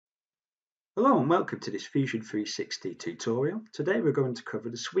Hello and welcome to this Fusion 360 tutorial. Today we're going to cover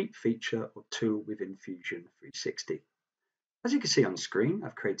the sweep feature or tool within Fusion 360. As you can see on screen,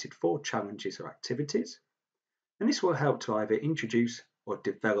 I've created 4 challenges or activities, and this will help to either introduce or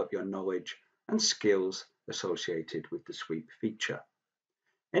develop your knowledge and skills associated with the sweep feature.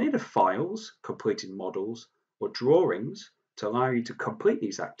 Any of the files, completed models, or drawings to allow you to complete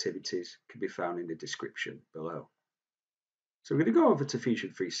these activities can be found in the description below. So we're going to go over to Fusion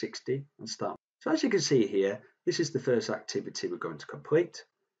 360 and start. So as you can see here, this is the first activity we're going to complete.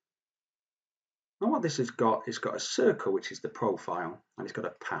 And what this has got, it's got a circle, which is the profile, and it's got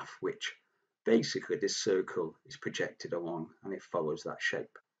a path, which basically this circle is projected along and it follows that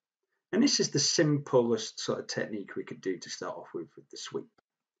shape. And this is the simplest sort of technique we could do to start off with the sweep.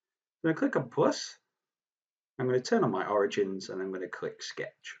 I'm going to click on plus. I'm going to turn on my origins and I'm going to click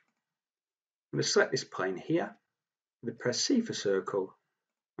sketch. I'm going to select this plane here. I'm going to press C for circle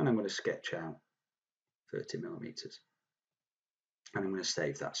and I'm going to sketch out 30 millimeters. And I'm going to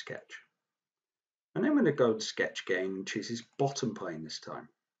save that sketch. And then I'm going to go to sketch again and choose this bottom plane this time.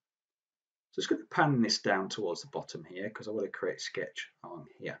 So it's going to pan this down towards the bottom here because I want to create a sketch along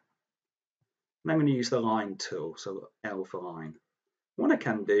here. And I'm going to use the line tool, so L for line. What I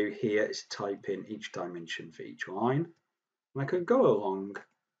can do here is type in each dimension for each line. And I can go along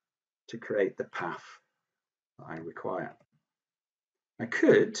to create the path that I require. I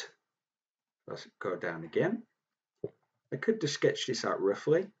could, let's go down again. I could just sketch this out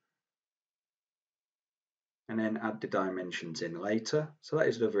roughly and then add the dimensions in later. So that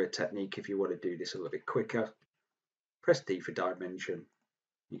is another technique if you want to do this a little bit quicker. Press D for dimension.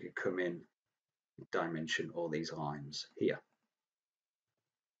 You can come in and dimension all these lines here.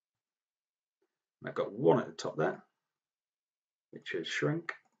 I've got one at the top there, which is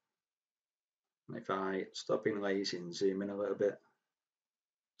shrink. And if I stop being lazy and zoom in a little bit,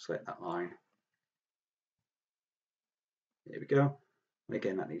 select that line. There we go. And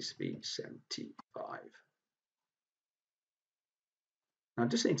again, that needs to be 75. Now I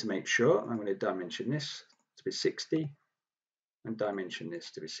just need to make sure I'm going to dimension this to be 60 and dimension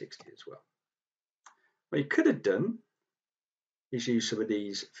this to be 60 as well. What you could have done is use some of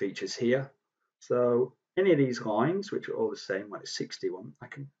these features here. So any of these lines, which are all the same, like the 61, I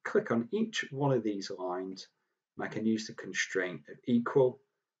can click on each one of these lines and I can use the constraint of equal.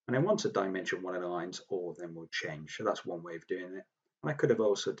 And then once I dimension one of the lines, all of them will change. So that's one way of doing it. And I could have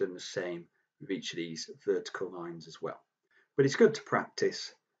also done the same with each of these vertical lines as well. But it's good to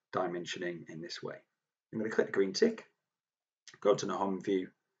practice dimensioning in this way. I'm going to click the green tick, go to the home view,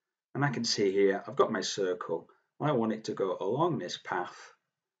 and I can see here I've got my circle. And I want it to go along this path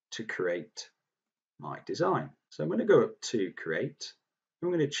to create my design. So I'm going to go up to create. I'm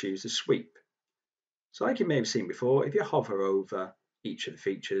going to choose the sweep. So like you may have seen before, if you hover over each of the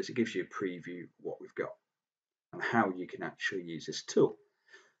features, it gives you a preview of what we've got and how you can actually use this tool.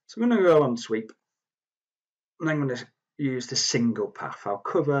 So I'm going to go on sweep and I'm going to use the single path. I'll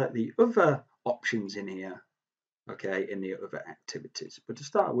cover the other options in here, okay, in the other activities. But to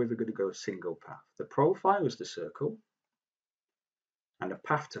start with, we're going to go single path. The profile is the circle and the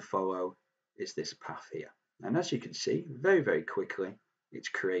path to follow is this path here. And as you can see, very, very quickly, it's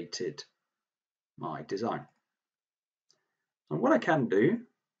created my design. And what I can do,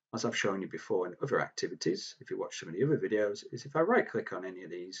 as I've shown you before in other activities, if you watch some of the other videos, is if I right click on any of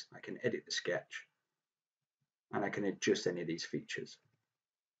these, I can edit the sketch and I can adjust any of these features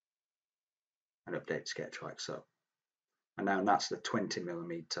and update sketch like so. And now that's the 20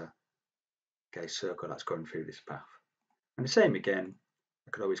 millimeter circle that's going through this path. And the same again,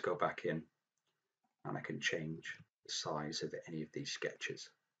 I could always go back in and I can change the size of any of these sketches.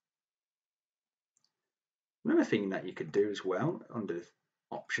 Another thing that you could do as well under the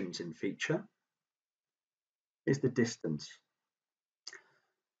options in feature is the distance.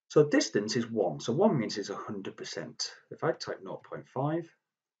 So distance is 1. So 1 means it's 100%. If I type 0.5,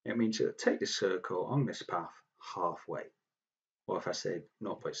 it means it'll take the circle on this path halfway. Or if I say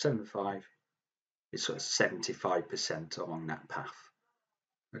 0.75, it's sort of 75% along that path.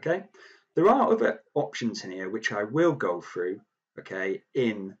 Okay? There are other options in here which I will go through, okay,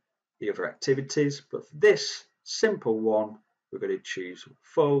 in the other activities, but for this simple one, we're going to choose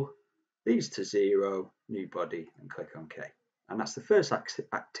full, these to 0, new body, and click OK. And that's the first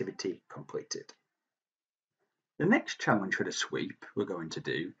activity completed. The next challenge for the sweep we're going to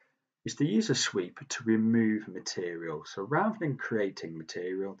do is to use a sweep to remove material. So rather than creating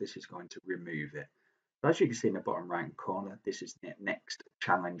material, this is going to remove it. As you can see in the bottom right corner, this is the next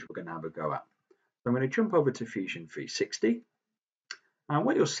challenge we're going to have a go at. So I'm going to jump over to Fusion 360. And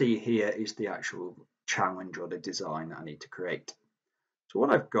what you'll see here is the actual challenge or the design that I need to create. So what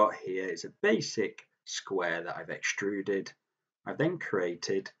I've got here is a basic square that I've extruded. I've then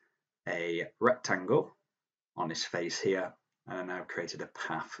created a rectangle on this face here, and I've created a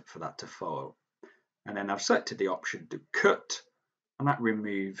path for that to follow. And then I've selected the option to cut, and that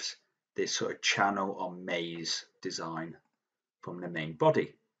removes this sort of channel or maze design from the main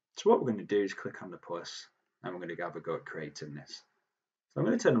body. So what we're going to do is click on the plus, and we're going to have a go at creating this. So I'm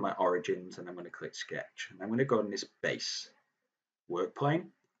going to turn on my origins, and I'm going to click sketch, and I'm going to go on this base work plane.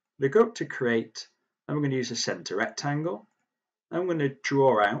 I'm going to go up to create, and we're going to use a center rectangle. I'm going to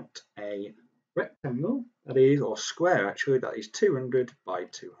draw out a rectangle that is, or square actually, that is 200 by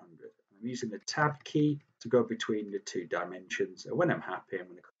 200. I'm using the tab key to go between the two dimensions, and when I'm happy, I'm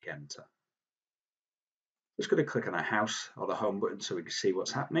going to click enter. I'm just going to click on a house or the home button so we can see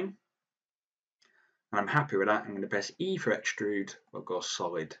what's happening. And I'm happy with that. I'm going to press E for extrude, or go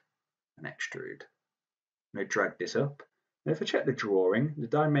solid and extrude. I'm going to drag this up. Now if I check the drawing, the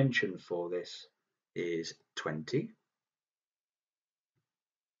dimension for this is 20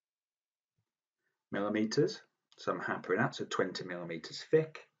 millimeters. So I'm happy with that, so 20 millimeters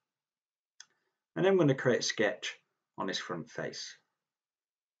thick. And then I'm going to create a sketch on this front face.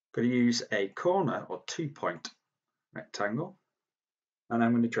 I'm going to use a corner or 2-point rectangle, and I'm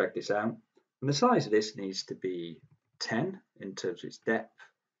going to drag this out. And the size of this needs to be 10 in terms of its depth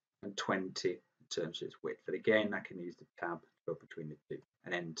and 20 in terms of its width. But again, I can use the tab to go between the two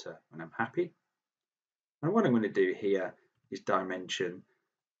and enter when I'm happy. And what I'm going to do here is dimension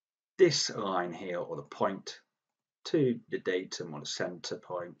this line here, or the point, to the datum or the center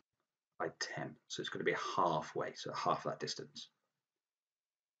point by 10. So it's going to be halfway, so half that distance.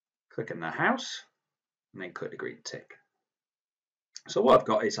 Click in the house and then click the green tick. So what I've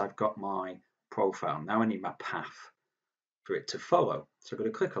got is I've got my profile. Now I need my path for it to follow. So I'm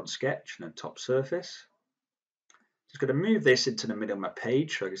going to click on sketch and then top surface. Just going to move this into the middle of my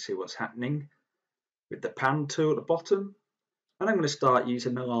page so I can see what's happening with the pan tool at the bottom. And I'm going to start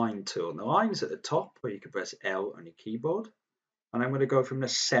using the line tool. And the line is at the top, where you can press L on your keyboard. And I'm going to go from the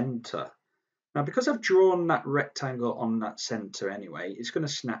center. Now, because I've drawn that rectangle on that center anyway, it's going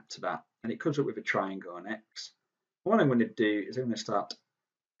to snap to that. And it comes up with a triangle on X. What I'm going to do is I'm going to start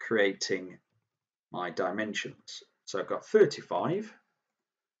creating my dimensions. So I've got 35,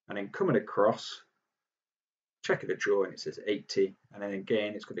 and then coming across, checking the drawing, it says 80, and then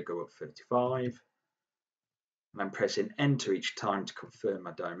again it's going to go up 35. And I'm pressing enter each time to confirm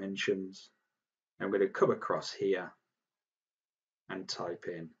my dimensions. I'm going to come across here and type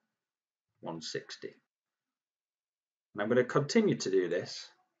in 160. And I'm going to continue to do this.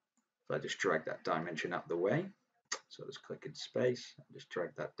 If I just drag that dimension out of the way, so just click in space and just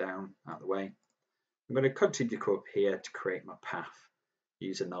drag that down out of the way. I'm going to continue to go up here to create my path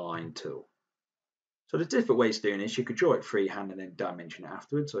using the line tool. So there's different ways of doing this. You could draw it freehand and then dimension it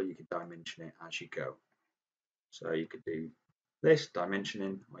afterwards, or you could dimension it as you go. So you could do this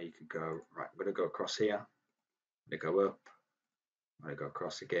dimensioning, or you could go, right, I'm going to go across here, I'm going to go up, I'm going to go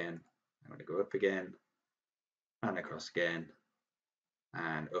across again, I'm going to go up again, and across again,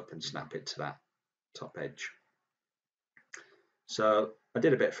 and up and snap it to that top edge. So I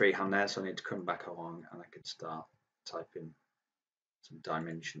did a bit of freehand there, so I need to come back along and I can start typing some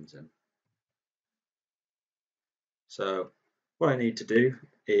dimensions in. So what I need to do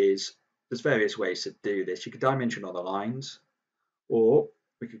is, there's various ways to do this. You could dimension all the lines, or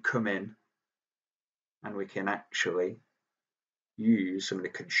we could come in and we can actually use some of the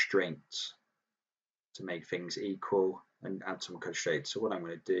constraints to make things equal and add some constraints. So what I'm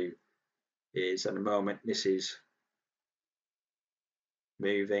going to do is, at the moment, this is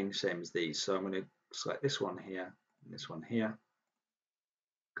moving, same as these. So I'm going to select this one here and this one here,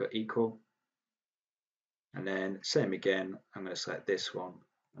 go equal, and then same again, I'm going to select this one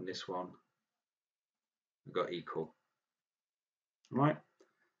and this one, I've got equal. Right,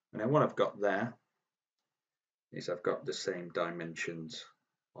 and then what I've got there is I've got the same dimensions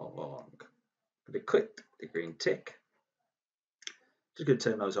all along. I'm going to click the green tick. Just going to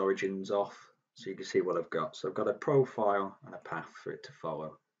turn those origins off so you can see what I've got. So I've got a profile and a path for it to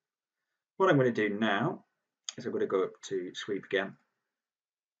follow. What I'm going to do now is I'm going to go up to sweep again,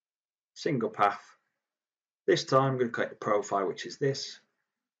 single path. This time I'm going to click the profile, which is this,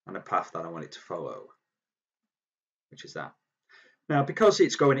 and the path that I want it to follow, which is that. Now, because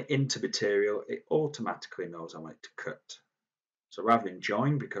it's going into material, it automatically knows I want it to cut. So rather than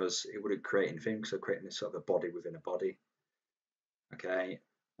join, because it wouldn't create anything, so creating this sort of a body within a body, okay,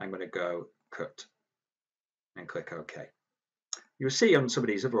 I'm going to go cut and click OK. You'll see on some of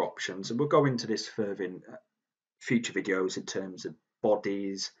these other options, and we'll go into this further in future videos in terms of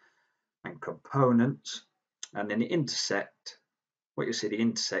bodies and components, and then intersect what you'll see the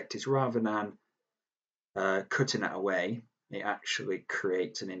intersect is rather than cutting that away, it actually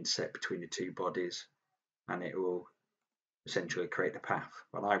creates an intersect between the two bodies and it will essentially create the path.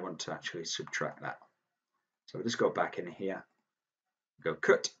 But I want to actually subtract that. So we'll just go back in here, go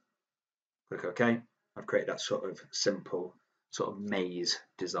cut, click OK. I've created that sort of simple sort of maze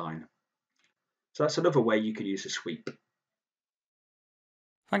design. So that's another way you could use a sweep.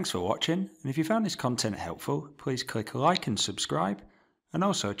 Thanks for watching, and if you found this content helpful, please click like and subscribe, and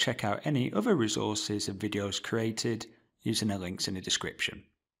also check out any other resources and videos created using the links in the description.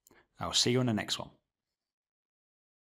 I'll see you on the next one.